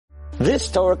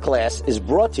This Torah class is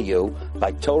brought to you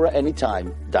by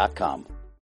TorahAnytime.com.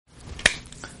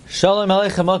 Shalom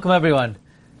Aleichem, welcome everyone.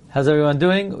 How's everyone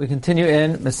doing? We continue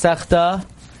in Masechta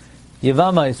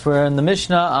Yevamos. We're in the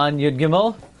Mishnah on Yud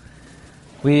Gimel.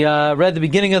 We read the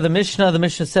beginning of the Mishnah. The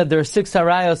Mishnah said there are 6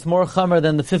 harayos more chamer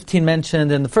than the 15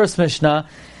 mentioned in the first Mishnah,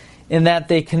 in that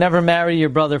they can never marry your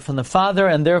brother from the father,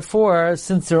 and therefore,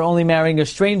 since they're only marrying a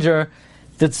stranger,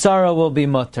 the tzara will be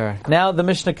mutter. Now the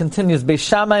Mishnah continues, Beis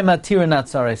Shammai matir not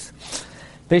tzares.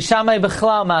 Beis Shammai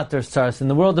bechlal matir tzares. In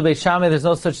the world of Beis Shammai, there's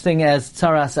no such thing as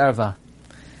tzaras erva.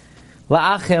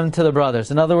 La'achim, to the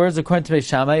brothers. In other words, according to Beis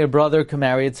Shammai, a brother can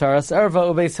marry a tzaras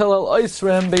erva. Beis Hillel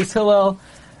oisrim, Beis Hillel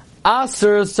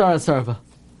aser tzaras erva.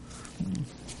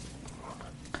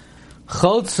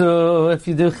 Chotzu, if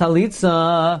you do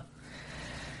chalitza,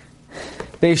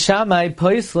 Beis Shammai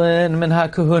poislin min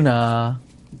hakahuna.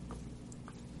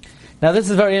 Now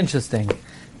this is very interesting,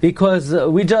 because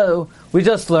we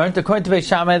just learned, according to Beis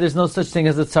Shammai, there's no such thing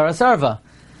as a tzaras erva.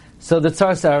 So the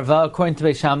tzaras erva, according to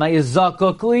Beis Shammai, is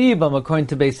zakuk li'ibam. According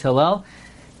to Beis Hillel,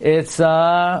 it's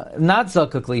not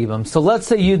zakuk li'ibam. So let's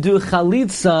say you do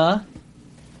chalitza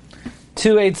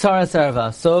to a tzaras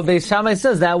erva. So Beis Shammai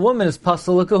says that woman is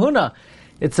pasal l'kahuna.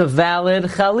 It's a valid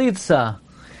chalitza.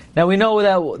 Now we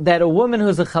know that a woman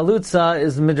who's a chalutza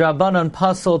is midrabanan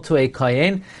pasal to a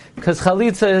kayin, because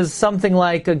chalitza is something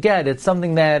like a get. It's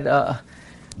something that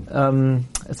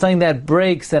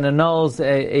breaks and annuls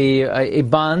a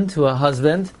bond to a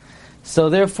husband. So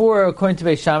therefore, according to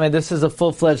Beis Shammai, this is a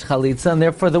full-fledged chalitza, and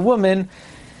therefore the woman,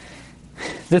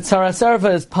 the tzaras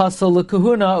erva is pasal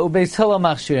l'kahuna u'Beis Hillel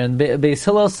machshir. And Beis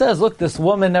Hillel says, look, this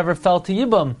woman never fell to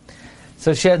yibum,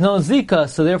 so she had no zika.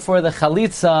 So therefore, the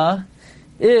chalitza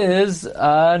is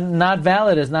not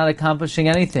valid, is not accomplishing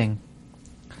anything.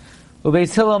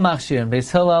 Ubeis Hillel machshir,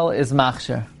 Beis Hillel is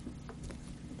machshir.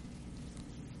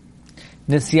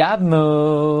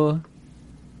 Nisyabmu.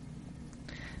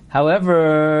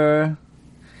 However,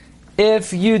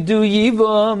 if you do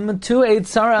yibum to a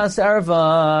tzaras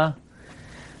erva,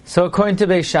 so according to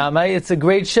Beis Shammai, it's a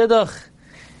great shidduch.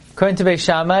 According to Beis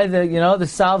Shammai,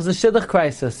 this solves the shidduch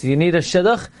crisis. You need a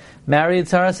shidduch, marry a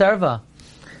tzaras erva.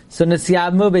 So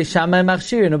Nisyabmu Beis Shammai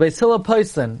machshir, no Beis Hillel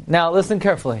poislin. Now listen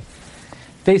carefully.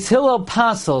 Beis Hillel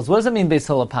pasels. What does it mean, Beis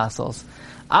Hillel pasels?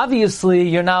 Obviously,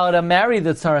 you're not allowed to marry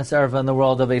the tzaras erva in the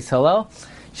world of Beis Hillel.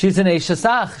 She's an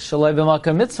eishasach, shaloi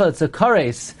b'makam mitzvah. It's a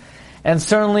kares, and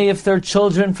certainly if there are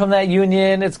children from that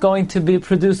union, it's going to be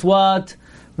produce what?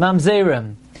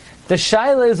 Mamzerim. The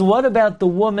shaila is, what about the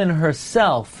woman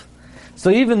herself?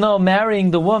 So even though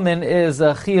marrying the woman is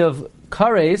a chiyuv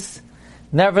kares,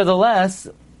 nevertheless,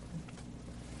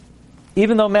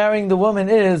 even though marrying the woman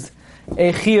is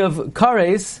a chiyuv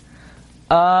kares,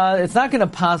 it's not going to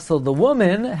pasel the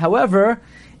woman. However,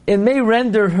 it may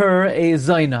render her a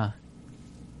zaina.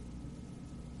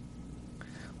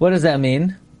 What does that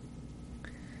mean?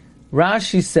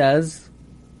 Rashi says,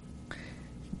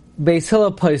 Beis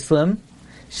Hillel poislim,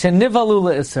 shenivalu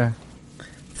le'isr.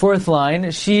 4th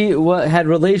line, she had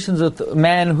relations with a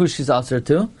man who she's aser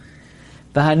to.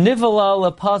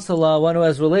 V'hanivala lepasala, one who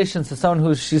has relations to someone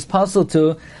who she's pasal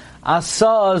to, asa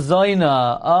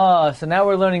zoina. So now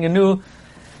we're learning a new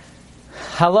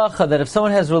halacha, that if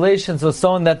someone has relations with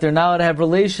someone that they're not allowed to have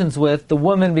relations with, the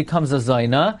woman becomes a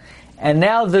zoina. And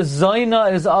now the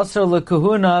zoina is asur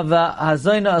l'kahuna,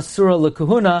 v'hazoina asura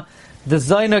l'kahuna. The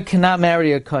zoina cannot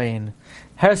marry a kohen.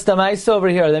 Herstamaisa over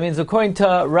here. That means according to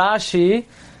Rashi,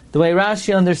 the way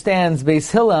Rashi understands Beis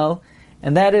Hillel,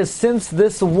 and that is, since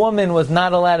this woman was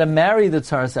not allowed to marry the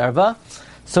tzaras erva,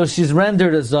 so she's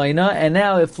rendered a zoina, and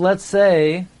now if, let's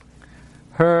say,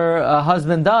 her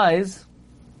husband dies,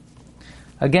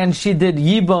 again, she did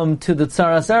yibum to the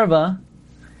tzaras erva,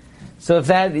 so if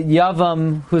that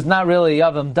yavam, who's not really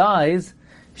yavam, dies,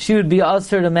 she would be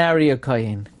asur to marry a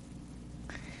kohen.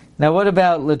 Now what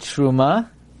about latruma?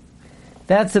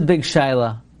 That's a big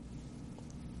shaila.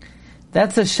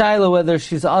 That's a shaila whether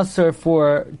she's asur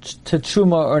to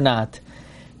truma or not.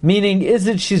 Meaning, is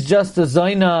it she's just a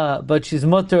zoina but she's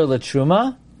mutter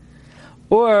latruma,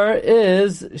 or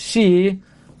is she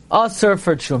asur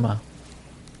for truma?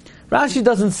 Rashi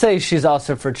doesn't say she's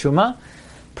asur for truma.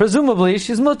 Presumably,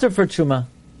 she's mutter for truma.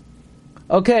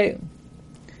 Okay.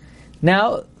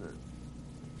 Now,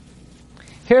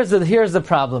 here's the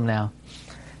problem now.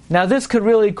 Now, this could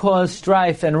really cause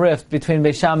strife and rift between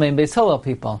Beis Shammai and Beis Hillel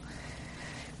people.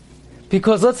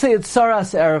 Because let's say it's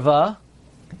tzaras erva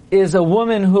is a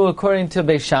woman who, according to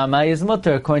Beis Shammai, is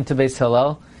mutter. According to Beis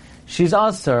Hillel, she's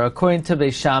asur. According to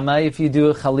Beis Shammai, if you do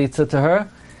a chalitza to her,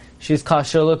 she's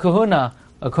kasher l'kahuna.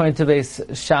 according to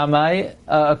Beis Shammai, if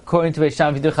you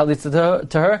do chalitza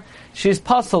to her, she's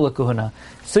pasal l'kuhuna.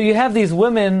 So you have these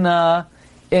women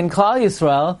in Klal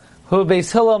Yisrael who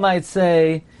Beis Hillel might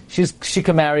say she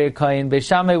can marry a kohen. Beis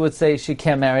Shammai would say she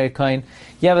can't marry a kohen.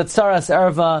 You have a tzaras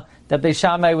erva that Beis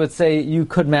Shammai would say you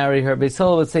could marry her. Beis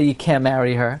Hillel would say you can't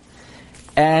marry her.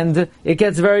 And it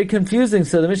gets very confusing.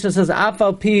 So the Mishnah says,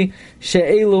 Afal pi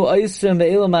she'elu oisrim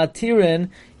ve'elu matirin,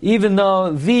 even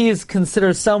though these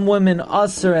consider some women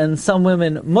asr and some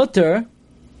women mutter,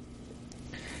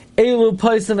 elu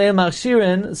poisim ve'elu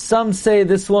machshirin, some say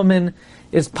this woman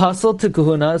is pasal to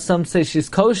kahuna, some say she's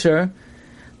kosher.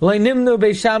 Le'nimnu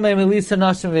Beis Shammai melisa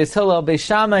nashim Beis Hillel, Beis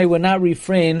Shammai would not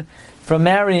refrain from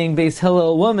marrying Beis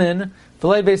Hillel woman,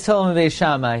 v'lei Beis Hillel and Beis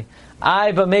Shammai.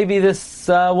 But maybe this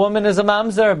woman is a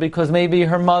mamzer because maybe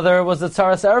her mother was a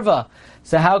tzaras erva.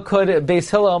 So how could Beis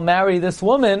Hillel marry this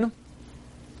woman?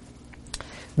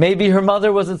 Maybe her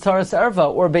mother was a tzaras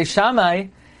erva. Or Beis Shammai,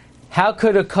 how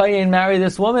could a kohen marry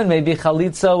this woman? Maybe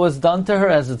chalitza was done to her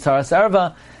as a tzaras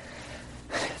erva.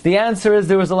 The answer is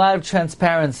there was a lot of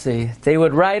transparency. They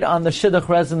would write on the shidduch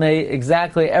resume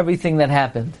exactly everything that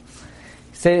happened.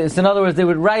 So in other words, they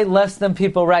would write less than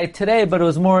people write today, but it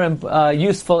was more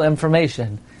useful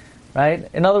information, right?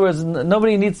 In other words,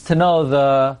 nobody needs to know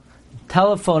the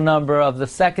telephone number of the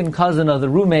second cousin of the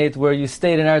roommate where you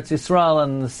stayed in Eretz Yisrael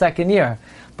in the second year.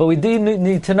 But we do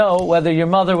need to know whether your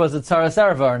mother was a tzaras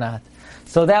erva or not.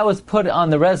 So that was put on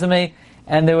the resume,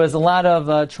 and there was a lot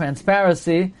of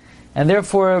transparency, and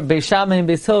therefore Beis Shammai and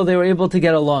Beis Hillel, they were able to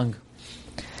get along.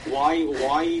 Why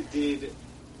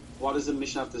does the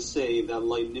Mishnah have to say that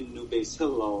like nimnu Beis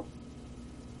Hillel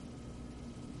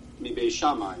mi Beis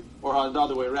Shammai, or the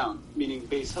other way around? Meaning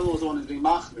Beis Hillel is the one who's being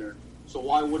machmir. So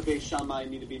why would Beis Shammai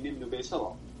need to be nimnu Beis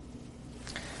Hillel?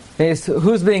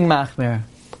 Who's being machmir?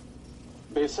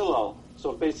 Beis Hillel.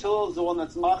 So if Beis Hillel is the one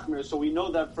that's machmir, so we know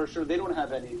that for sure they don't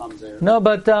have any mamzer. No,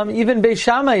 but even Beis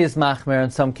Shammai is machmir in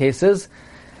some cases,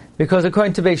 because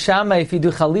according to Beis Shammai, if you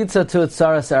do chalitza to a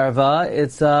tzaras erva,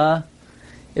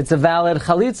 it's a valid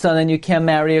chalitza, and then you can't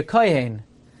marry a kohen.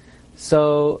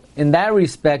 So, in that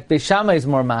respect, Beis Shammai is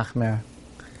more machmer.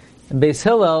 And Beis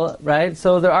Hillel, right?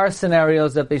 So there are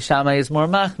scenarios that Beis Shammai is more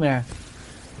machmer.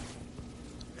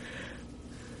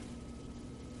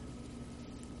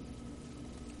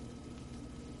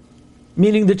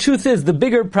 Meaning the truth is, the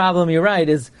bigger problem, you're right,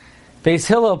 is Beis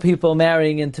Hillel people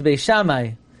marrying into Beis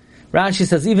Shammai. Rashi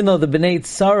says, even though the Bnei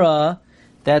Tzara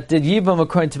that did Yibam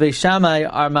according to Beis Shammai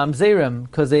are mamzerim,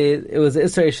 because it was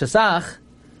Isra Shasach.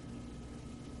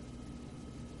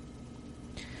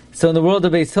 So in the world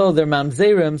of Beis Hillel, they're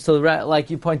mamzerim. So like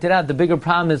you pointed out, the bigger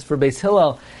problem is for Beis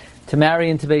Hillel to marry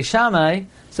into Beis Shammai.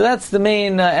 So that's the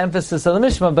main emphasis of the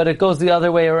Mishnah, but it goes the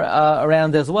other way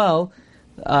around as well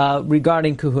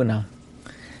regarding Kuhuna.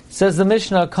 Says the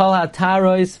Mishnah, Kol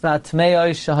hatarois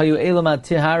v'atmeois shahayu elam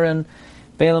atiharan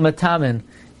be'elam atamin.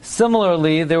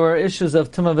 Similarly, there were issues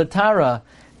of Tumah V'Tara,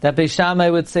 that Beis Shammai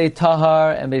would say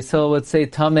Tahar and Beis Hillel would say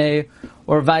Tameh,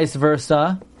 or vice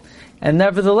versa. And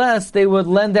nevertheless, they would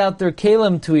lend out their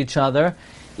Kalim to each other,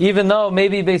 even though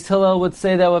maybe Beis Hillel would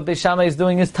say that what Beis Shammai is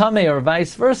doing is Tameh, or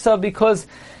vice versa, because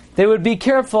they would be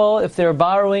careful if they're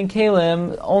borrowing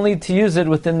Kalim only to use it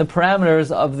within the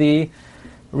parameters of the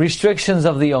restrictions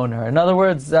of the owner. In other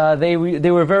words, they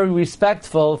were very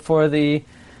respectful for the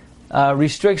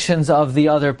restrictions of the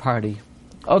other party.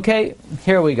 Okay,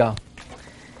 here we go.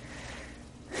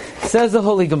 Says the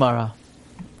Holy Gemara,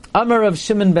 Amar of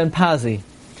Shimon ben Pazi.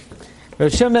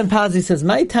 Rav Shimon ben Pazi says,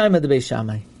 my time at the Beis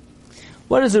Shammai.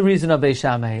 What is the reason of Beis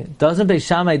Shammai? Doesn't Beis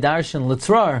Shammai darshan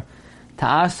litzrar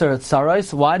ta'asar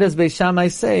tzaros? Why does Beis Shammai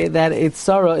say that a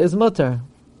tzara is mutter?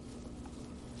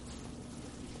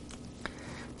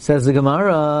 Says the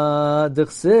Gemara,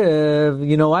 D'chsiv,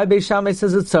 you know why Beis Shammai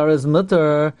says a tzara is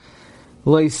mutter?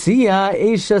 Loisia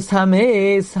eishes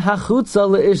hameis hachutza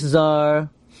leishzar.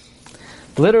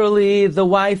 Literally, the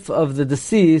wife of the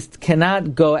deceased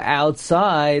cannot go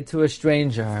outside to a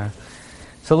stranger.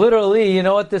 So literally, you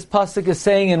know what this pasuk is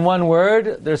saying in one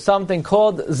word? There's something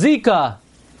called Zika.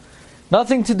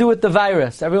 Nothing to do with the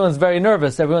virus. Everyone's very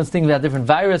nervous. Everyone's thinking about different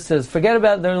viruses. Forget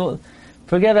about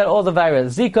all the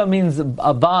virus. Zika means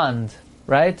a bond,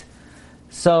 right?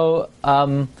 So,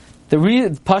 the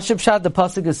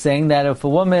pasuk is saying that if a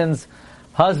woman's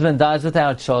husband dies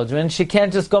without children, she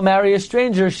can't just go marry a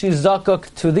stranger. She's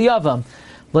zakuk to the yavam.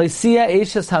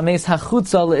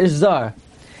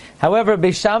 However,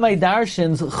 Beis Shammai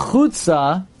darshans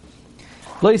chutza,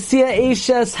 loisia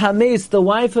eishes hames, the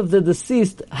wife of the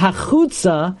deceased,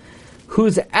 hachutza,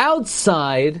 who's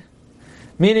outside,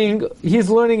 meaning he's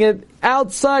learning it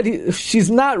outside.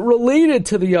 She's not related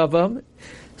to the yavam.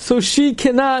 So she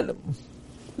cannot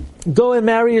go and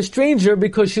marry a stranger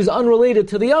because she's unrelated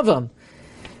to the Yavam.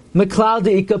 Meklal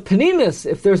de'ika penimis.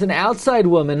 If there's an outside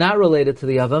woman not related to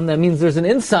the Yavam, that means there's an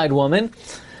inside woman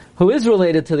who is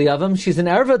related to the Yavam. She's an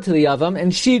erva to the Yavam,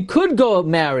 and she could go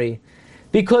marry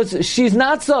because she's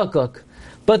not zakuk.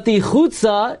 But the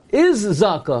chutza is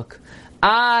zakuk.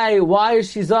 Why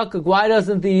is she zakuk? Why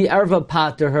doesn't the erva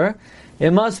pater her?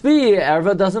 It must be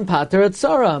erva doesn't pater at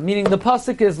Sarah. Meaning the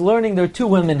pasuk is learning there are two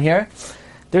women here.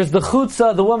 There's the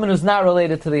chutza, the woman who's not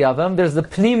related to the Yavam. There's the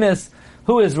pnimis,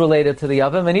 who is related to the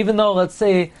Yavam. And even though, let's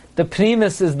say, the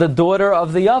pnimis is the daughter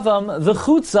of the Yavam, the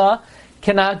chutza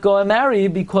cannot go and marry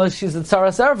because she's a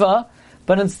tzaras erva,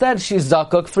 but instead she's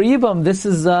zakuk for Yibam. This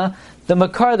is the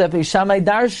makar that Beis Shammai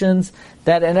darshans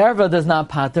that an erva does not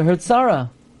pater her tzara.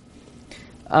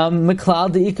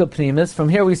 Meklal de'ika pnimis. From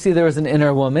here we see there is an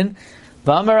inner woman.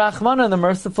 V'amar Rachmana, the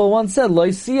merciful one, said, Lo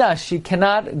yisiyah, she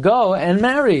cannot go and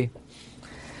marry.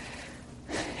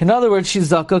 In other words,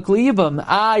 she's zakuk li'ibam.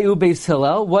 Ayu Beis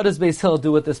Hillel. What does Beis Hillel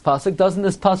do with this pasuk? Doesn't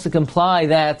this pasuk imply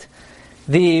that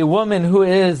the woman who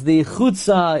is the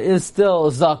chutza is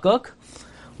still zakuk?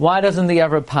 Why doesn't the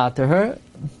ever pater her?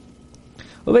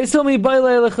 Beis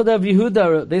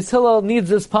Hillel needs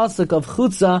this pasuk of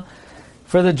chutza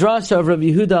for the drasha of Rabbi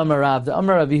Yehuda Amarav. The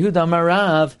Amar Rabbi Yehuda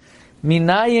Amarav,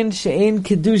 minayin she'ein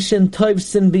kedushin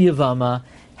toifsin b'yavama.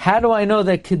 How do I know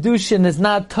that kedushin is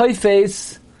not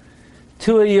toifes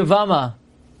to a Yavama?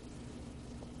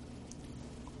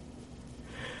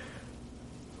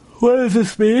 What does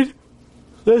this mean?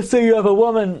 Let's say you have a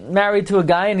woman married to a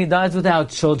guy and he dies without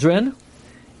children,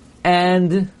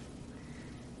 and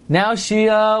now she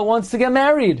wants to get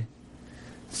married.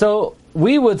 So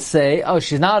we would say,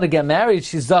 she's not to get married,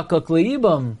 she's zakuk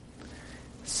li'ibam.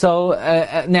 So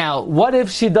now, what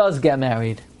if she does get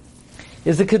married?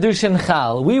 Is the kedushin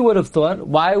chal? We would have thought,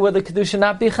 why would the kedushin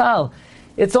not be chal?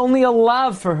 It's only a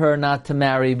lav for her not to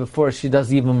marry before she does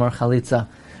Yibam or Chalitza.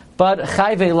 But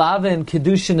Chayvei Lavin,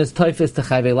 Kedushin is Toifis to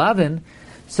Chayvei Lavin.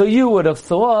 So you would have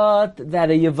thought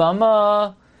that a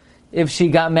Yavama, if she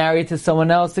got married to someone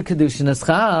else, the Kedushin is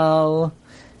Chal.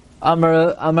 The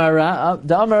Amar of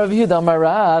Yehuda,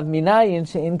 Amarav, Minayin,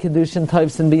 She'in Kedushin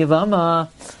Toifsin B'Yavama.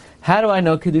 How do I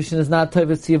know Kedushin is not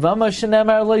Toifis to Yavama?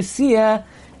 Shenemar Loisiyah,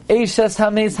 Eishes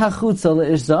Hameis Hachutza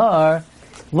Le'Ishzar.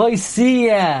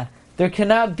 Loisiyah. There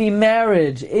cannot be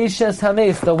marriage. Eishes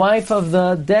Hameis, the wife of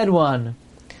the dead one.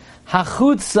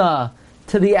 Hachutza,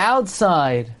 to the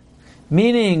outside.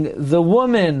 Meaning, the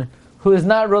woman who is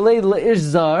not related to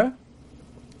Ishzar.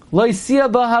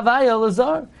 Loisiyah b'havaya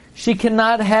l'zar. She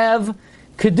cannot have,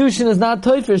 Kedushin is not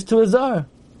toifish to a zar.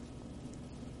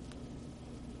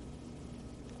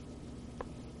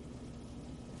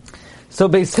 So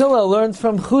Beis Hillel learns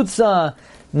from Chutza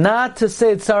not to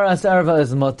say Tzaras Erva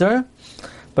is mutter,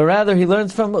 but rather he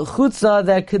learns from Chutza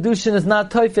that Kedushin is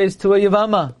not toifes to a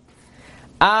Yavama.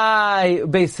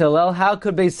 Beis Hillel, how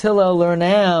could Beis Hillel learn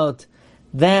out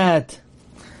that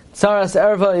Tzaras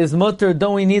Erva is mutter?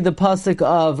 Don't we need the pasuk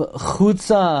of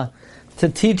Chutza to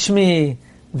teach me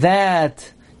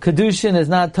that Kedushin is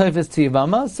not toifes to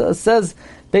Yavama? So it says,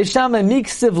 Beis Shammai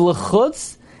miksiv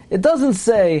l'chutz. It doesn't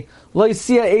say, Lo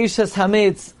yisiyah eishes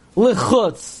hametz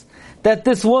l'chutz, that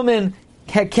this woman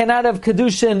cannot have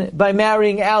Kedushin by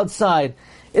marrying outside.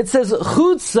 It says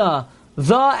chutza,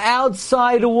 the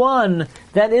outside one,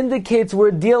 that indicates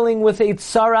we're dealing with a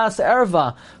tsaras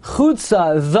erva.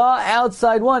 Chutza, the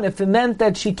outside one. If it meant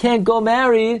that she can't get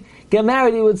married,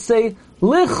 it would say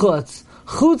lichutz.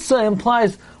 Chutza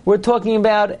implies we're talking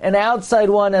about an outside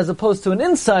one as opposed to an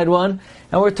inside one,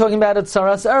 and we're talking about a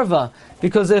tsaras erva.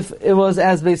 Because if it was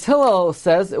as Beis Hillel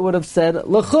says, it would have said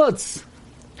lichutz.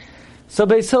 So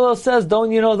Beis Hillel says,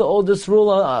 don't you know the oldest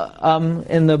rule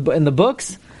in the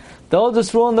books? The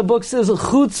oldest rule in the books is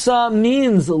chutza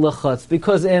means lechutz,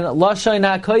 because in Lashon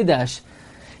HaKodesh,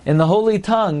 in the holy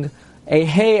tongue, a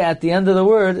hey at the end of the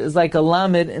word is like a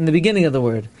lamed in the beginning of the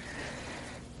word.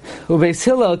 Beis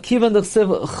Hillel, kivan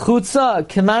d'chsiv chutza,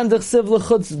 kiman d'chsiv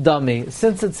lechutz dami.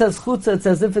 Since it says chutza, it's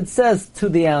as if it says to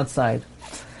the outside.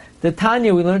 The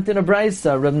Tanya we learned in a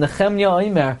brayso, Reb Nechemya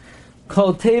Omer,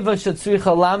 Kol teva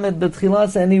shetzricha lamed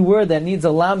betchilas, any word that needs a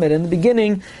lamed in the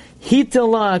beginning,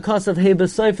 hitela akas of hey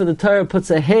b'soifa, the Torah puts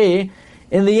a hey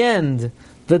in the end.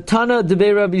 The Tana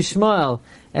debei Rabbi Yishmael,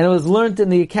 and it was learned in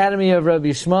the academy of Rabbi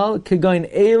Yishmael, Kegoin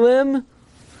Elim,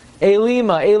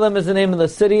 Elima. Elim is the name of the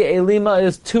city, Elima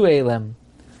is two Elim.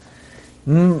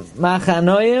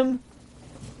 Machanoim,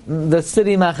 the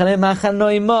city Machanoim,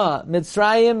 Machanoima,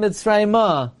 Mitzrayim,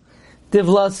 Mitzrayimah.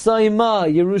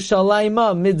 Divlasaima,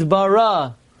 Yerushalayma,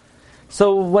 Midbara.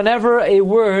 So whenever a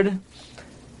word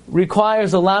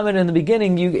requires a lamed in the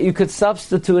beginning, you could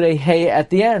substitute a hey at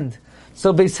the end.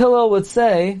 So Beis Hillel would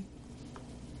say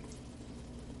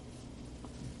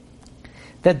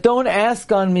that don't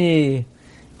ask on me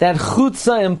that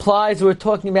chutza implies we're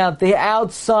talking about the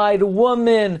outside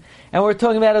woman, and we're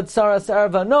talking about a tzaras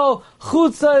erva. No,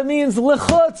 chutza means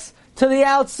lechutz, to the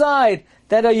outside.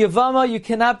 That a yavama, you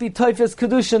cannot be toifes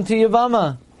kedushin to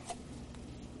yavama.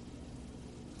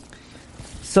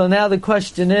 So now the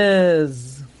question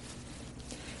is,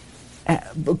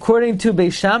 according to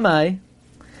Beis Shammai,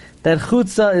 that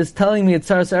chutza is telling me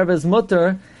tzaras erva is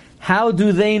mutter, how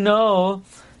do they know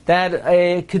that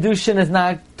a kedushin is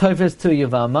not toifes to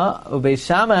yavama? Beis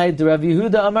Shammai, the Rav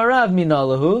Yehuda Amarav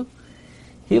minalahu,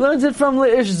 he learns it from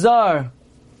Le'ish Zar.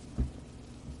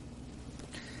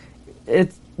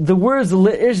 The words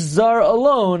Le'ish Zar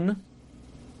alone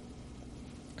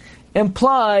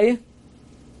imply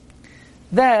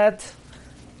that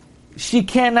she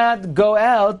cannot go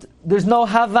out. There's no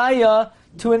havaya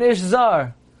to an Ish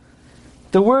Zar.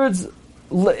 The words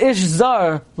Le'ish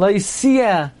Zar,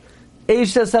 Laisia,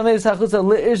 Eisha Sameis HaChutza,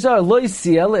 Le'ish Zar,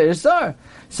 Loisia, Le'ish Zar.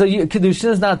 So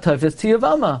kedushin is not toifes to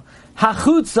yavama.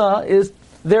 Hachutza is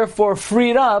therefore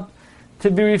freed up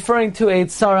to be referring to a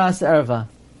tzaras erva.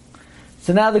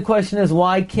 So now the question is,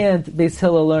 why can't Beis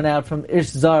Hillel learn out from Ish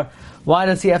Zar? Why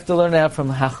does he have to learn out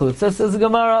from Hachutza? Says the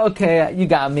Gemara, okay, you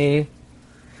got me.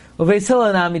 Well, Beis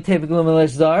Hillel nami tepik l'mel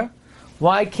Ish Zar.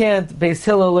 Why can't Beis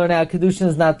Hillel learn out Kedushin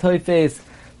is not toifes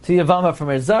to Yavama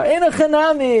from Ish Zar? Ein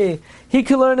chanami. He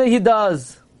can learn it, he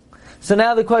does. So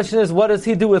now the question is, what does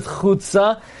he do with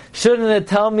Chutza? Shouldn't it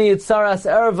tell me Tzaras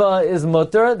Erva is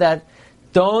mutter, that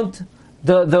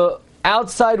the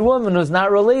outside woman who's not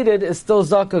related is still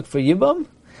zakuk for Yibam?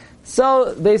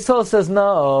 So Beis Hillel says,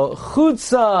 no,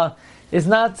 Chutza is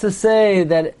not to say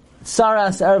that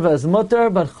Tzaras Erva is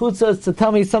mutter, but Chutza is to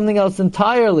tell me something else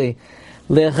entirely.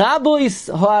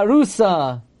 Lechabois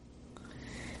ha'arusa,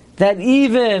 that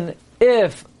even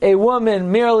if a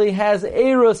woman merely has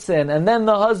erusin and then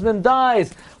the husband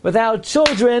dies without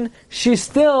children, she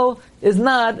still is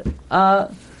not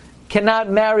cannot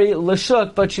marry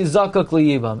l'shuk, but she's zakuk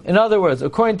liyibam. In other words,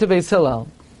 according to Beis Hillel,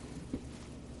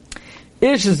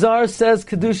 Ish Zar says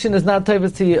Kedushin is not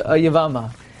toifes to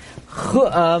Yavama.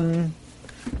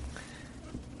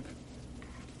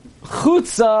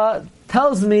 Chutza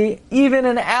tells me even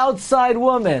an outside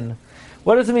woman.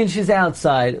 What does it mean she's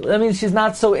outside? That means she's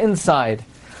not so inside.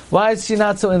 Why is she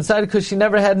not so inside? Because she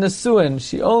never had Nesuin.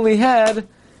 She only had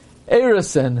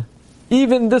Erusin.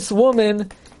 Even this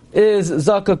woman is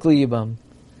zakuk liyibam.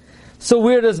 So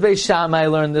where does Beis Shammai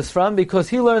learn this from? Because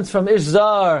he learns from Ish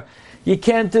Zar. You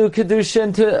can't do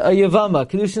Kedushin to a Yavama.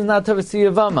 Kedushin is not toifes to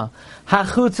Yavama.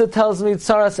 Hachutza tells me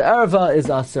Tzaras Erva is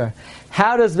Aser.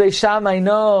 How does Beis Shammai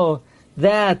know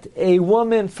that a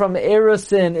woman from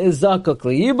Erusin is zakuk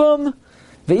liyibam?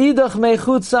 Ve'idach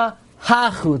mechutza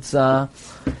hachutza.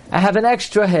 I have an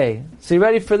extra hey. So you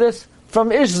ready for this?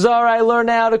 From Ish Zar I learn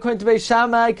out, according to Beis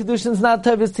Shammai, Kedushin is not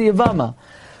toifes to Yavama.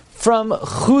 From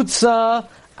Chutza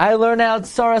I learn out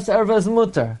Tzaras Erva is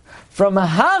mutter. From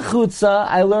Hachutza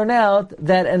I learn out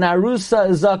that an Arusa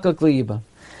is zakuk liyibam.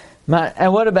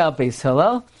 And what about Beis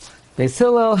Hillel? Beis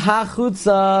Hillel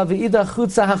Hachutza v'ida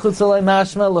chutza hachutza loy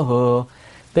mashma lahu.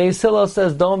 Beis Hillel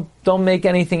says don't make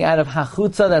anything out of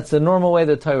Hachutza. That's the normal way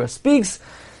the Torah speaks.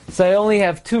 So I only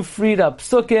have two freed up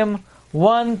psukim.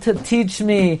 One to teach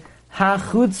me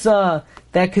Hachutza,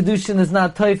 that Kedushin is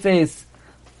not toifes.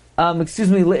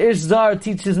 Le'ish Zar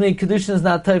teaches me Kedushin is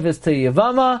not toifes to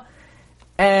Yavama,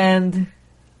 and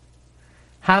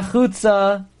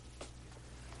Hachutza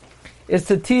is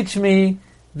to teach me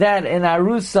that an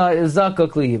Arusa is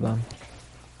zakuk liyibam.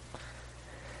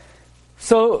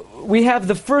 So we have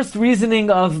the first reasoning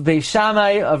of Beis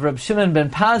Shammai, of Reb Shimon ben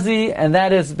Pazi, and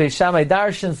that is Beis Shammai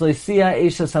Darshans Leisia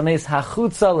Eisha Sameis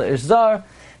Hachutza Le'ish Zar,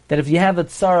 that if you have a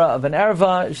tzara of an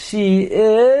erva, she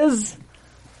is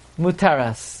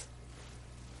mutaras.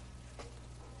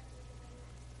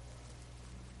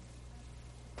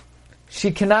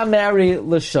 She cannot marry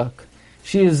l'shuk.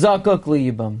 She is zakuk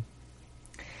liyibam.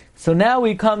 So now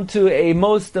we come to a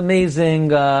most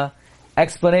amazing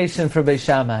explanation for Beis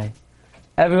Shammai.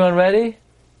 Everyone ready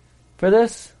for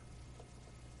this?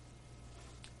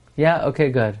 Yeah? Okay,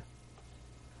 good.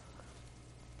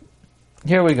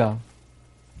 Here we go.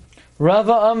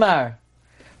 Rava Amar.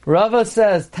 Rava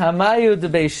says, Tamayu de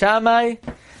Beis Shammai.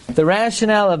 The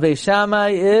rationale of Beis Shammai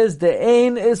is the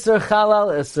Ein Isser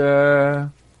Chalal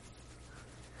Isser.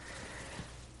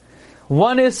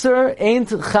 One Isser ain't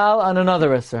Chal on another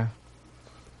Isser.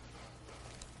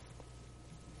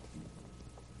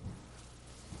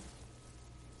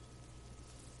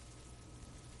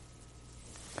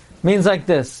 Means like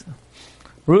this.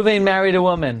 Reuven married a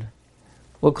woman.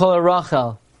 We'll call her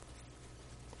Rachel.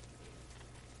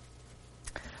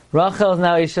 Rachel is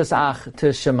now Ishas Ach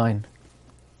to Shimon.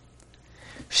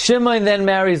 Shimon then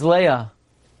marries Leah.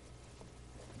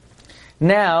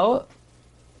 Now,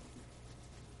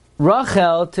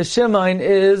 Rachel to Shimon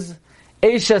is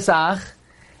Ishas Ach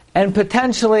and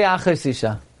potentially Achos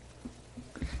Isha.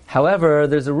 However,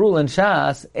 there's a rule in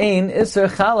Shas, Ein Isser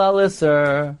Chalal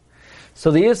Isser.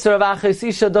 So the Isser of Achos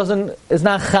Isha is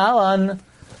not Chal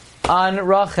on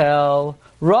Rachel.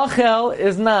 Rachel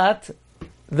is not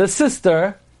the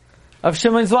sister of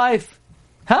Shimon's wife.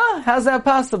 How's that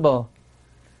possible?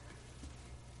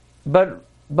 But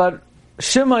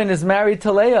Shimon is married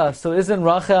to Leah, so isn't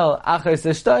Rachel Achos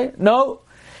Ishtay? No,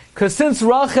 because since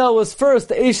Rachel was first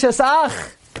Eishes Ach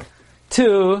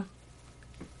to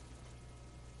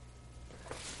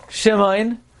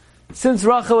Shimon, since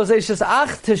Rachel was Eishes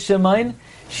Ach to Shimon,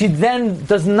 she then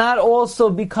does not also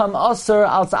become Asur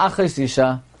al Achos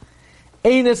Isha.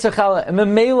 Ein Isser Chala. And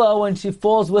Memela, when she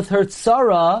falls with her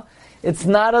tzara, it's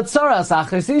not a tzara, it's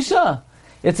Achos Isha.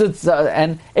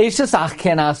 And Eishes Ach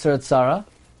can't Asur tzara.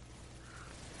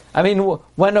 I mean,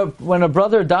 when a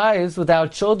brother dies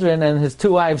without children and his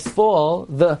two wives fall,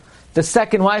 the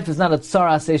second wife is not a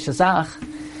tzaras Eishes Ach,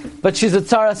 but she's a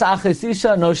tzaras Achos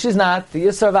Isha. No, she's not. The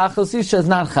Yisr of Achos Isha is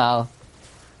not Chal.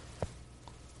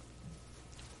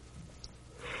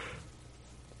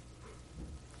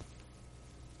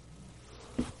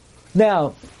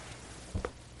 Now,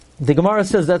 the Gemara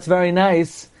says that's very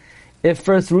nice if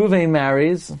first Reuven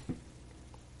marries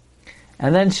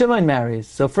and then Shimon marries.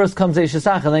 So first comes Eishes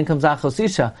Ach and then comes Achos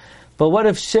Isha. But what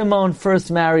if Shimon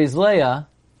first marries Leah?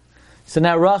 So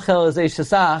now Rachel is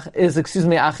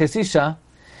Achos Isha,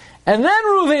 and then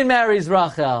Reuven marries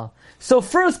Rachel. So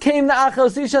first came the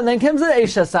Achos Isha and then comes the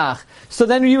Eishes Ach. So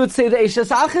then you would say the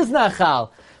Eishes Ach is not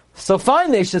Chal. So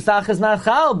fine, the Eishes Ach is not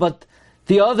Chal, but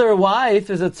the other wife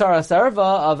is a tzaras erva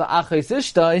of Achos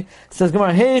Ishtay. Says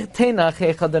Gemara, Hey Tenach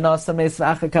Hechadanasa Meis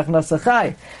Achakach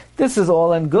Nasachai. This is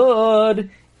all and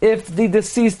good if the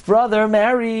deceased brother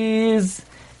marries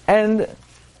and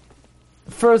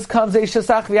first comes Eishes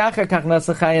Ach v'Achakach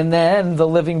Nasachai, and then the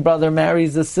living brother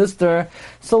marries his sister.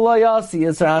 So Lo Yasi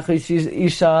Yisra Achos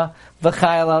Isha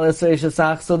v'Chayal al Yisra Eishes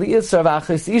Ach. So the Yisra of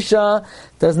Achos Isha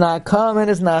does not come and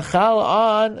is not chal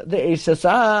on the Eishes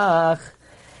Ach.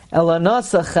 But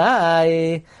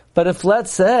if let's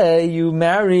say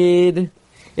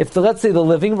let's say the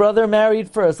living brother married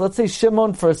first, let's say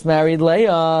Shimon first married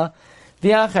Leah,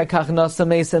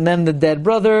 and then the dead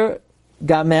brother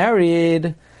got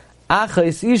married,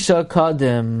 Achos Isha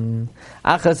kadim.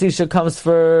 Achos Isha comes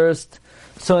first,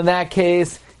 so in that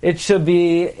case it should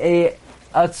be a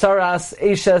tzaras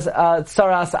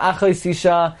Achos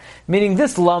Isha, meaning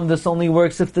this only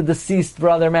works if the deceased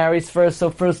brother marries first, so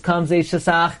first comes Eishes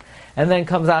Ach, and then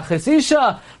comes Achos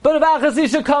Isha. But if Achos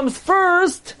Isha comes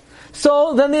first,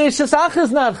 so then the Eishes Ach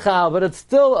is not Chal, but it's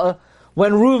still,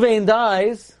 when Reuven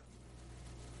dies,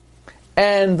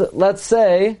 and let's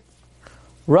say,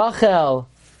 Rachel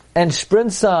and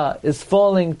Shprinza is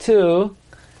falling to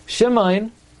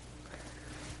Shimon,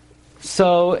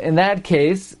 so in that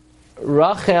case,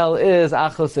 Rachel is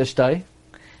Achos Ishtay,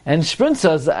 and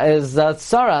Shprinza is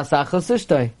Tzaras Achos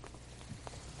Ishtay.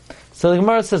 So the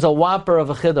Gemara says a whopper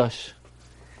of a Chiddush.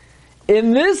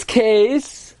 In this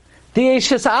case, the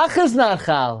Eishes Ach is not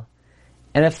Chal.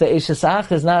 And if the Eishes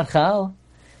Ach is not Chal,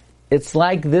 it's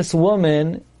like this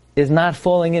woman is not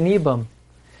falling in Yibam,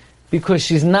 because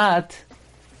she's not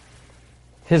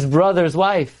his brother's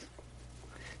wife.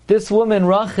 This woman,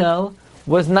 Rachel,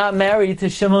 was not married to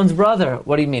Shimon's brother.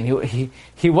 What do you mean?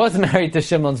 He was married to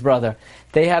Shimon's brother.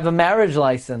 They have a marriage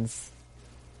license.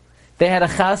 They had a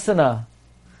chasana.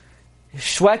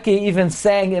 Shweki even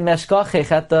sang in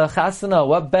Meshkachech at the chasana.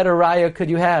 What better raya could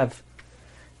you have?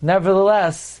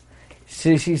 Nevertheless,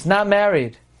 she's not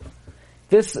married.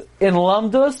 This, in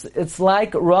Lamdus, it's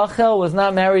like Rachel was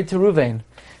not married to Reuven.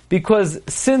 Because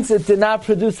since it did not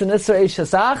produce an Isra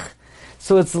Eishes Ach,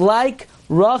 so it's like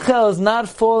Rachel is not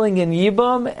falling in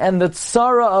Yibam, and the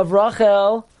tzara of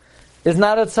Rachel is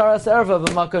not a tzaras erva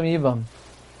b'makom Yibam.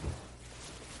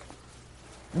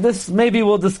 This, maybe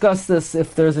we'll discuss this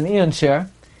if there's an Ian share.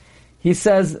 He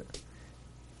says,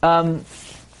 Kivan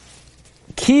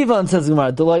says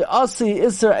Gemara, D'loi asi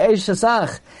Isra Eishes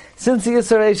Ach, since the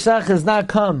Isra Eishes Ach has not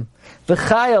come,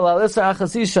 v'chayal al Isra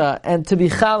Achos Isha, and to be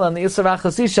chal on the Isra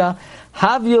Achos Isha,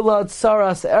 havyula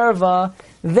tzaras erva,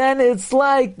 then it's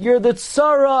like you're the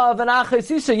tzara of an Achos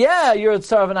Isha. Yeah, you're a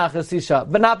tzara of an Achos Isha,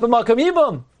 but not b'makom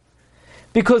Yibam.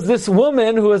 Because this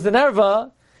woman who is an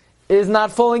erva is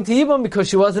not falling to Yibam because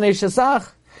she wasn't Eishes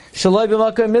Ach. Shaloi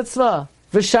b'makom mitzvah.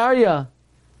 V'sharya.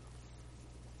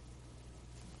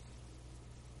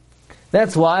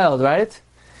 That's wild, right?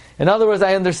 In other words,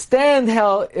 I understand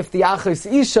how if the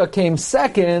Achos Isha came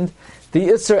second, the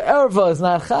Isser Erva is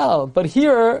not Chal. But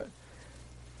here,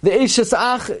 the Eishes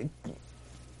Ach,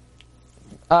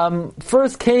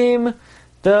 first came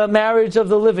the marriage of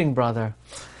the living brother.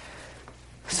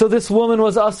 So this woman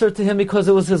was usher to him because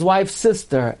it was his wife's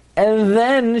sister. And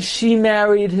then she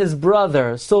married his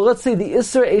brother. So let's say the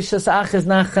Isser Eishes Ach is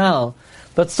not Chal.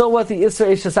 But so what the Isser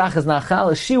Eishes Ach is not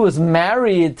Chal? She was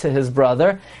married to his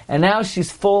brother, and now she's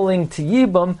falling to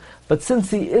Yibum. But since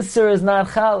the Isser is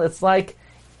not Chal, it's like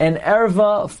an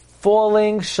Erva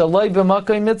falling Shaloi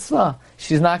b'makom mitzvah.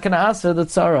 She's not going to answer the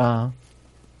tzara.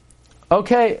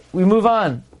 Okay, we move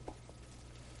on.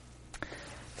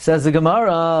 Says the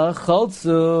Gemara,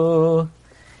 Cholzu,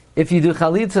 if you do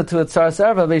chalitza to a tzaras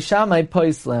erva, Beis Shammai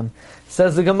poislim.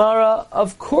 Says the Gemara,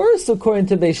 of course, according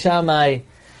to Beis Shammai,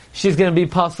 she's going to be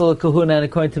pasul kahuna, and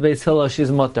according to Beis Hillel,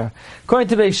 she's mutter. According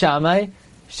to Beis Shammai,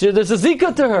 there's a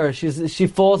zika to her. She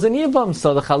falls in Yibam,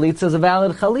 so the chalitza is a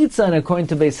valid chalitza, and according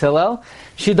to Beis Hillel,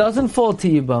 she doesn't fall to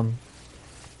Yibam.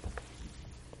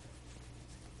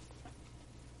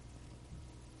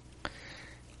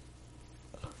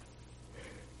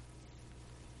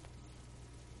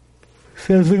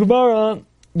 Says the Gemara,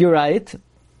 you're right.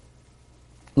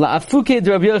 La'afuke de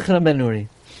Rabbi Yochanan ben Nuri.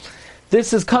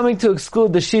 This is coming to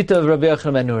exclude the shita of Rabbi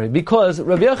Yochanan ben Nuri, because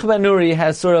Rabbi Yochanan ben Nuri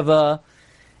has sort of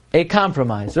a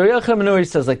compromise. Rabbi Yochanan ben Nuri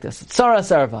says like this: Tzaras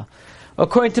erva.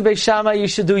 According to Beis Shammai, you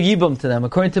should do yibum to them.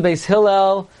 According to Beis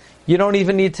Hillel, you don't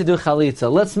even need to do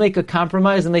chalitza. Let's make a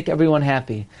compromise and make everyone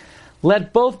happy.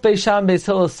 Let both Beis Shammai and Beis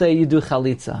Hillel say you do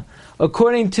chalitza.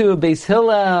 According to Beis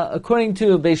Hillel, according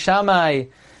to Beis Shammai,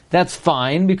 that's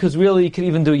fine, because really you could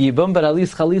even do yibum, but at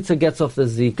least chalitza gets off the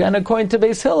zika. And according to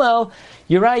Beis Hillel,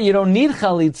 you're right, you don't need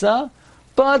chalitza,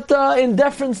 but in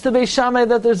deference to Beis Shammai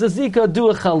that there's a zika, do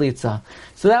a chalitza.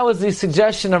 So that was the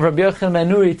suggestion of Rabbi Yochanan ben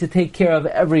Nuri to take care of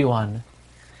everyone.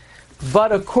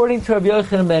 But according to Rabbi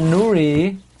Yochanan ben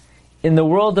Nuri, in the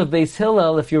world of Beis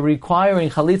Hillel, if you're requiring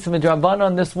chalitza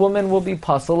midrabanan, this woman will be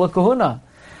pasul l'kahuna.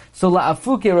 So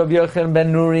la'afuke Rabbi Yochanan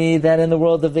ben Nuri, that in the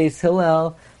world of Beis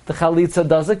Hillel, the chalitza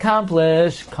does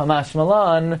accomplish, kamash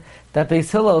malan, that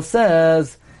Beis Hillel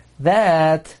says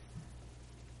that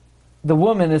the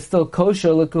woman is still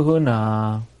kosher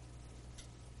l'kahuna.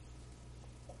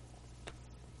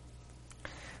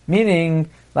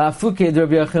 Meaning, la'afuke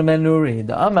Rabbi Yochanan ben Nuri.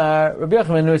 The Amar, Rabbi Yochanan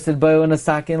ben Nuri said, Bayu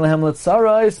nasakin lehem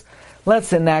l'tzaros,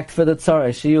 let's enact for the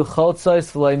tzaros. Shiyu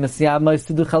choltzos v'loy misyab mois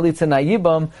to do chalitza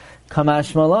na'yibam,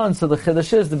 Kamash Malon. So the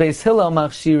Chiddush is the Beis Hillel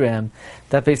machshirem.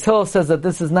 That Beis Hillel says that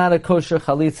this is not a kosher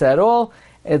chalitza at all.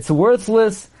 It's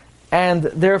worthless, and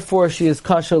therefore she is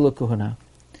kosher l'kuhuna.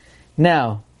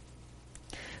 Now,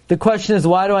 the question is,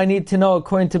 why do I need to know,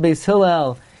 according to Beis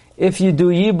Hillel, if you do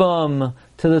yibam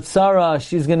to the tzara,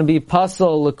 she's going to be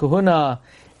pasul l'kuhuna,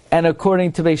 and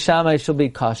according to Beis Shammai, she'll be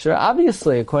kosher?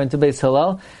 Obviously, according to Beis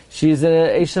Hillel, she's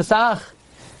a eishasach.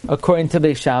 According to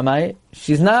Beis Shammai,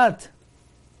 she's not.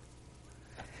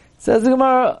 Says the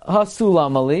Gemara,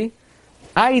 Hasulamali,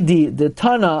 Aidi, the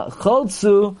Tana,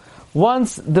 Choltsu,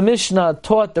 once the Mishnah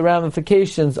taught the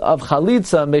ramifications of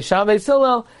Chalitza and Beis Shammai Beis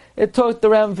Hillel, it taught the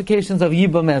ramifications of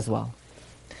Yibam as well.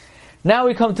 Now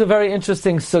we come to a very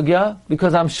interesting sugya,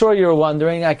 because I'm sure you're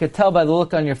wondering, I could tell by the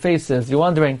look on your faces, you're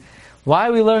wondering, why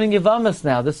are we learning Yavamas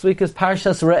now? This week is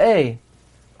Parshas Re'eh.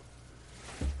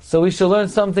 So we should learn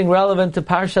something relevant to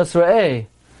Parshas Re'eh.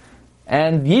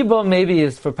 And Yibam maybe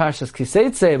is for Parshas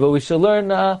Kiseitze, but we should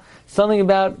learn something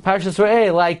about Parshas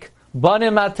Re'eh, like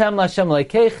Banim Atem Lashem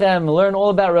Lekeichem, learn all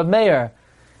about Rav Meir.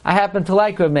 I happen to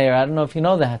like Rav Meir, I don't know if you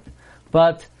know that.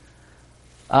 But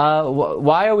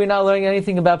why are we not learning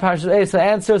anything about Parshas Re'eh? So the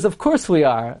answer is, of course we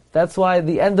are. That's why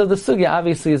the end of the sugya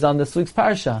obviously is on this week's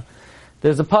Parsha.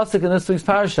 There's a pasuk in this week's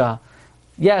Parsha.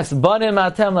 Yes, Banim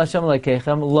Atem Lashem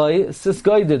Lekeichem, Loi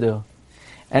Sisgoidedu.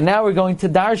 And now we're going to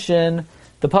darshan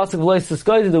the pasuk of Lois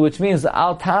Siskoidu, which means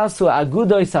Al Tasu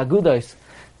Agudois Agudois.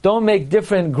 Don't make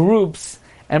different groups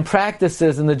and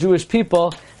practices in the Jewish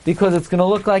people, because it's going to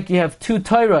look like you have two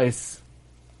Torahs.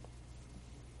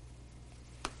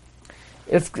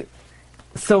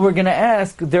 So we're going to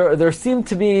ask, there seem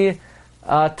to be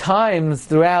times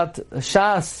throughout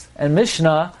Shas and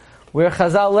Mishnah where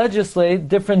Chazal legislate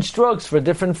different strokes for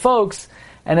different folks,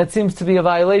 and it seems to be a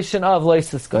violation of Lois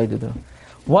Siskoidu.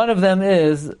 One of them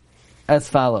is as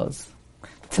follows.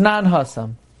 Tanan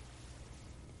Hasam.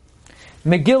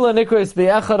 Megillah Nikris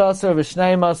be'echad asar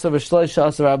v'shneim asar v'shloish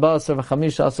asar v'arba asar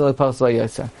v'chamish asar l'pasla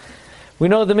yosar. We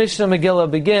know the Mishnah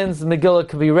Megillah begins. The Megillah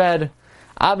can be read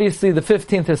Obviously, the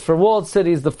 15th is for walled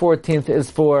cities, the 14th is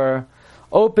for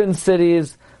open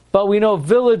cities, but we know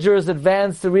villagers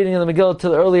advance the reading of the Megillah to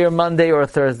the earlier Monday or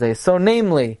Thursday. So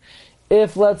namely,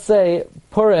 if, let's say,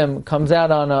 Purim comes out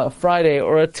on a Friday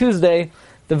or a Tuesday,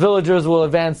 the villagers will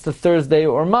advance to Thursday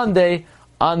or Monday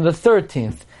on the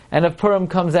 13th. And if Purim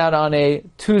comes out on a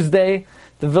Tuesday,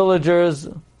 if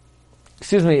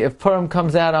Purim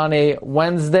comes out on a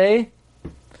Wednesday,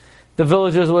 the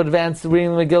villagers will advance the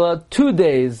reading of the Megillah 2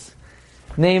 days.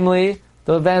 Namely,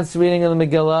 they'll advance the reading of the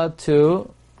Megillah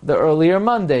to the earlier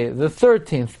Monday, the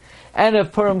 13th. And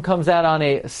if Purim comes out on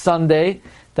a Sunday,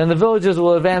 then the villagers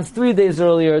will advance 3 days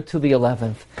earlier to the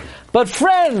 11th. But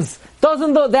friends,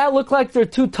 doesn't that look like they're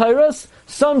two Torahs?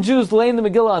 Some Jews lay the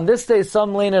Megillah on this day,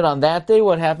 some lay it on that day.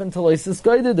 What happened to Loisis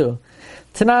Goidedu?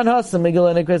 Tanan Hasam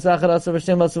Megillah Nikres Achad Asar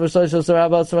V'Shem Asar V'Shosh Asar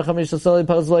Rabba Asar V'Chamish Asar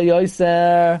Pazla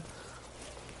Yoiser.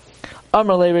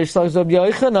 Amar Le Reish Lakish Rabbi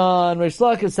Yochanan. Reish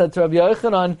Lakish said to Rabbi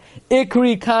Yochanan,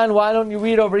 Ikri Kan, why don't you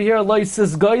read over here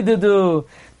Loisis Goidedu?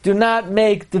 Do not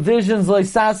make divisions,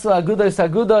 Loisasu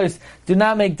Agudos. Do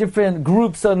not make different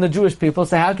groups on the Jewish people.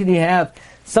 So how can you have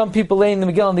some people laying the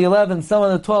Megillah on the 11th, some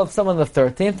on the 12th, some on the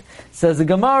 13th? Says the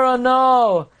Gemara,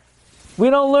 no. We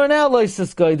don't learn out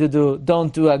Loisis Goidedu.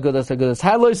 Don't do Agudos.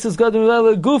 How Loisis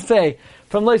Goidedu Gufe?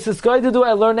 From Loisis Goidedu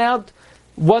I learn out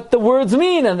what the words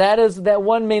mean, and that is that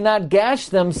one may not gash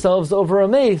themselves over a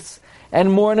mace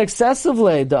and mourn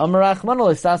excessively. The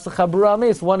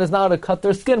one is not to cut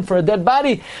their skin for a dead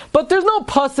body. But there's no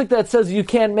pasuk that says you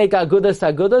can't make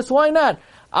agudas. Why not?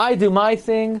 I do my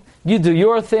thing, you do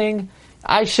your thing.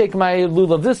 I shake my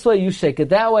lulav this way, you shake it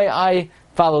that way. I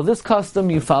follow this custom,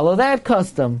 you follow that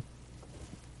custom.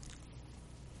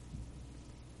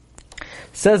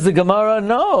 Says the Gemara,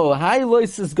 no. Alright.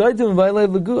 Says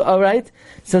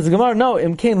the Gemara, no.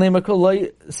 If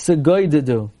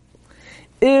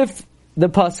the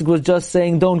pasuk was just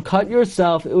saying, don't cut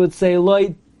yourself, it would say,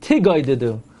 loy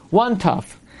tigoidedu. One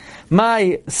taf.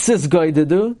 My sis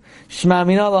goidedu. Shma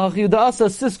mina lahach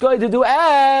yudasa. Sis goidedu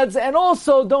adds, and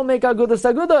also don't make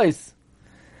agudas.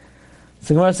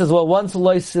 So Gemara says, well, once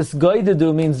loy sis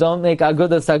goidedu means don't make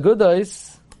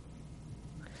agudas,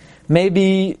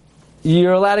 maybe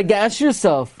you're allowed to gash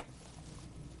yourself.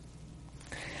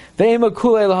 Maybe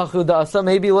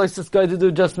loy sis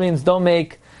goidedu just means don't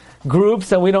make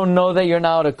groups, and we don't know that you're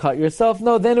now to cut yourself.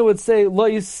 No, then it would say lo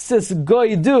yisis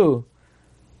goidu.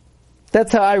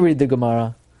 That's how I read the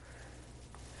Gemara.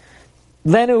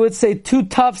 Then it would say 2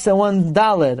 tufs and 1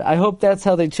 daled. I hope that's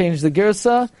how they changed the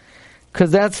girsa,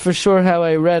 because that's for sure how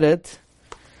I read it,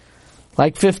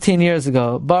 like 15 years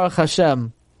ago. Baruch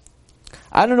Hashem.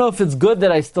 I don't know if it's good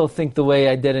that I still think the way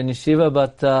I did in yeshiva,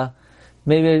 but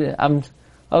maybe I'm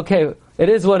okay. It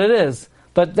is what it is.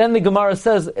 But then the Gemara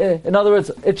says, in other words,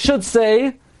 it should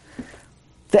say,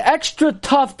 the extra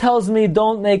tough tells me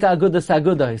don't make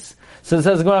agudas. So it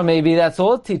says Gemara, maybe that's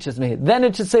all it teaches me. Then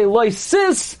it should say,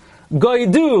 loisis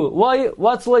goidu.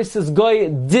 What's loisis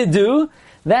goididu?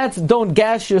 That's don't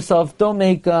gash yourself, don't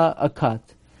make a cut.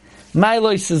 My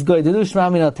loisis goididu shma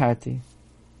mina tarti.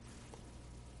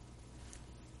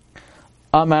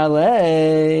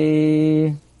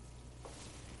 Amalei.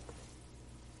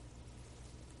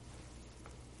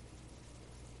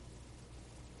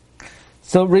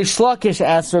 So Rish Lakish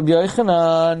asked Rabbi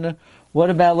Yochanan, what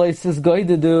about loisis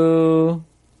goidedu?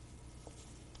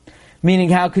 Meaning,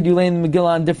 how could you lay in the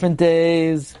Megillah on different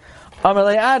days?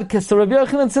 Amalei Adka. So Rabbi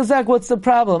Yochanan says, what's the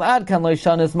problem? Adkan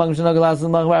loishanis magam shenagel asas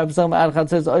magam arabsam adchat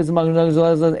says oisim magam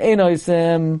shenagel asas ein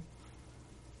oisim.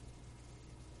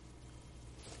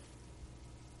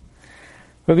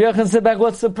 Rabbi Yochanan said back,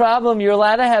 what's the problem? You're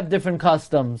allowed to have different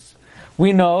customs.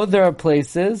 We know there are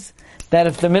places that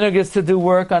if the minhag is to do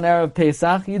work on Erev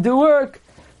Pesach, you do work.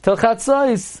 Till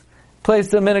Chatzos, place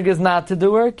the minhag is not to do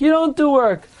work, you don't do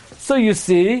work. So you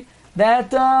see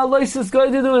that Loisis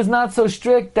Goidedu is not so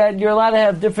strict that you're allowed to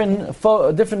have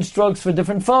different strokes for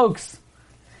different folks.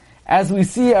 As we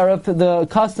see the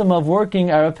custom of working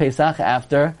Erev Pesach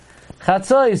after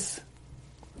Chatzos.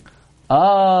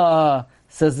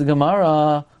 Says the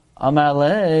Gemara,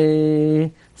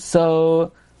 Amalei.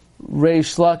 So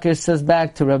Reish Lakish says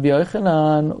back to Rabbi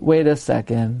Yochanan, wait a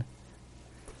second.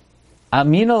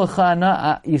 Amino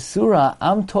l'chana isura,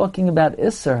 I'm talking about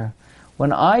Isser.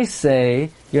 When I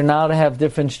say you're now to have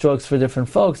different strokes for different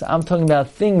folks, I'm talking about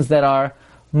things that are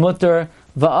mutter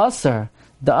va'asar.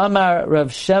 The Amar Rav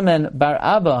Shemen bar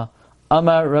Abba,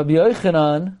 Amar Rabbi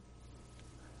Yochanan.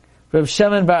 Rav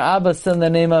Shemen bar Abba said in the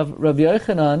name of Rabbi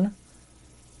Yochanan,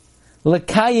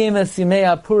 L'kayim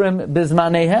esimei Purim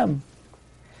bizmanehem.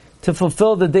 To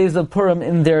fulfill the days of Purim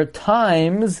in their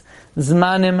times,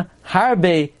 zmanim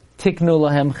harbe tiknu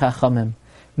lahem chachamim.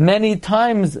 Many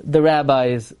times the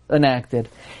rabbis enacted.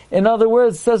 In other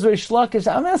words, says Reish Lakish,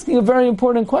 I'm asking a very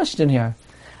important question here.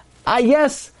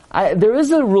 There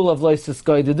is a rule of loisus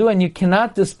goy to do, and you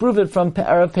cannot disprove it from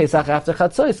Erev Pesach after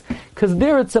Chatzos, because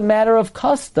there it's a matter of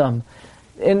custom.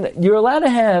 And you're allowed to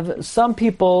have some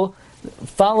people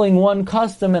following one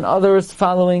custom and others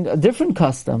following a different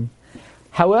custom.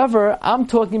 However, I'm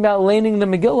talking about laning the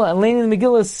Megillah, and laning the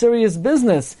Megillah is serious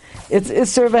business. It's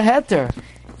Isser v'Heter.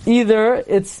 Either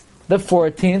it's the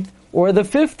 14th or the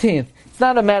 15th. It's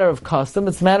not a matter of custom,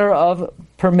 it's a matter of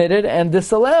permitted and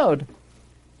disallowed.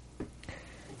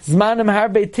 Zmanim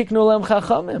harbe tiknu lem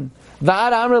chachamim.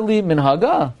 V'ad amr li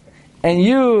minhaga. And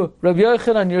you, Rabbi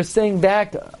Yochanan, you're saying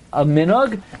back a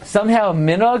minhag. Somehow a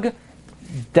minhag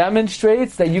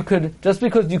demonstrates that you could, just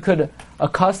because you could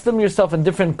accustom yourself in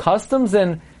different customs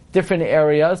in different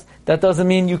areas, that doesn't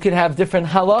mean you could have different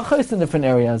halachos in different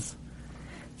areas.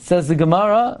 Says the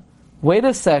Gemara, wait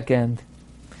a second.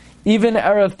 Even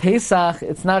Erev Pesach,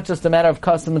 it's not just a matter of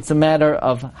custom, it's a matter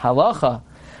of halacha.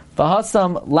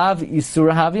 V'hasam lav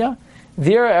isura havya.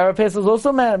 There, Erev Pesach is also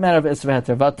a matter of Isra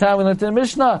Heter. V'atam, we learned in the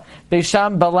Mishnah,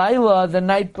 Beisham Balayla, the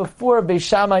night before,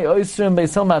 Beishamai Oisrim,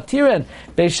 Beis Hillel Matirin.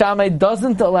 Beishamai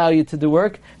doesn't allow you to do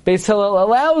work, Beis Hillel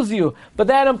allows you. But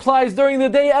that implies during the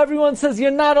day everyone says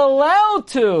you're not allowed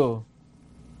to.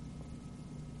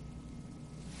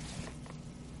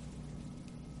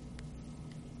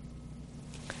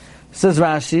 Says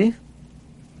Rashi,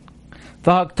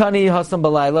 V'haktani hasam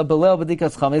balayla, belel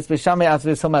b'dikas chametz, Beishamai as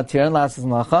Beis Hillel Matirin, lasses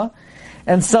malacha.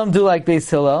 And some do like Beis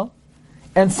Hillel,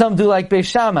 and some do like Beis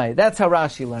Shammai. That's how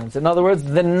Rashi learns. In other words,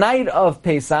 the night of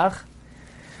Pesach,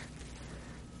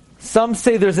 some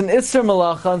say there's an Isser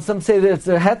Malacha, and some say there's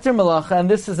a Heter Malacha, and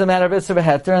this is a matter of Isser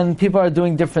Heter, and people are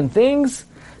doing different things.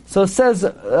 So it says,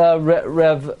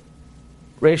 Reish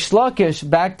Lakish,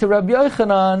 back to Rabbi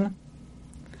Yochanan,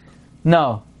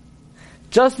 no.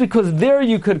 Just because there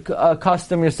you could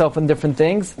accustom yourself in different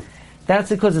things,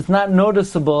 that's because it's not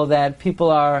noticeable that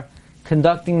people are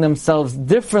conducting themselves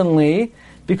differently,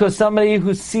 because somebody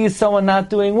who sees someone not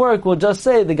doing work will just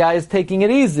say the guy is taking it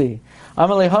easy.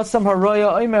 There,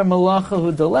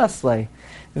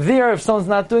 if someone's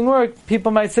not doing work,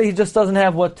 people might say he just doesn't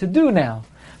have what to do now.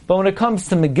 But when it comes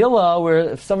to Megillah,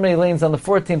 where if somebody lanes on the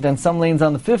 14th and some lanes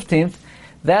on the 15th,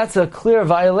 that's a clear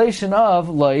violation of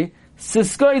Loi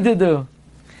Siskoy Didu.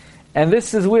 And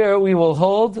this is where we will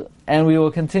hold, and we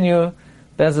will continue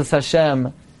Be'ezus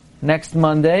Hashem next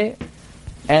Monday.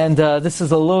 And this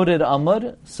is a loaded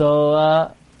Amud. So,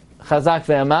 Chazak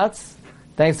ve'ematz.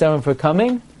 Thanks everyone for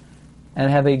coming. And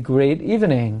have a great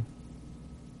evening.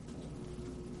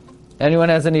 Anyone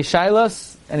has any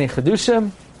shailas? Any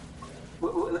chedushim?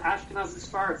 Well, Ashkenaz is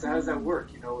far. So how does that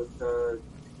work? With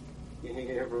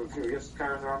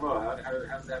Yisachar and Ramah.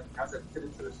 How's that fit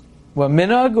into this? What,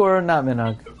 minhag or not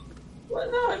minhag? Well,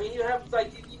 no. I mean, you have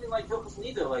even like Hilchos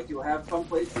Nida. You have some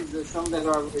places, some that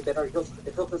are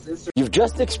Hilchos Isser. You've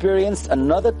just experienced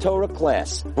another Torah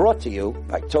class brought to you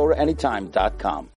by TorahAnytime.com.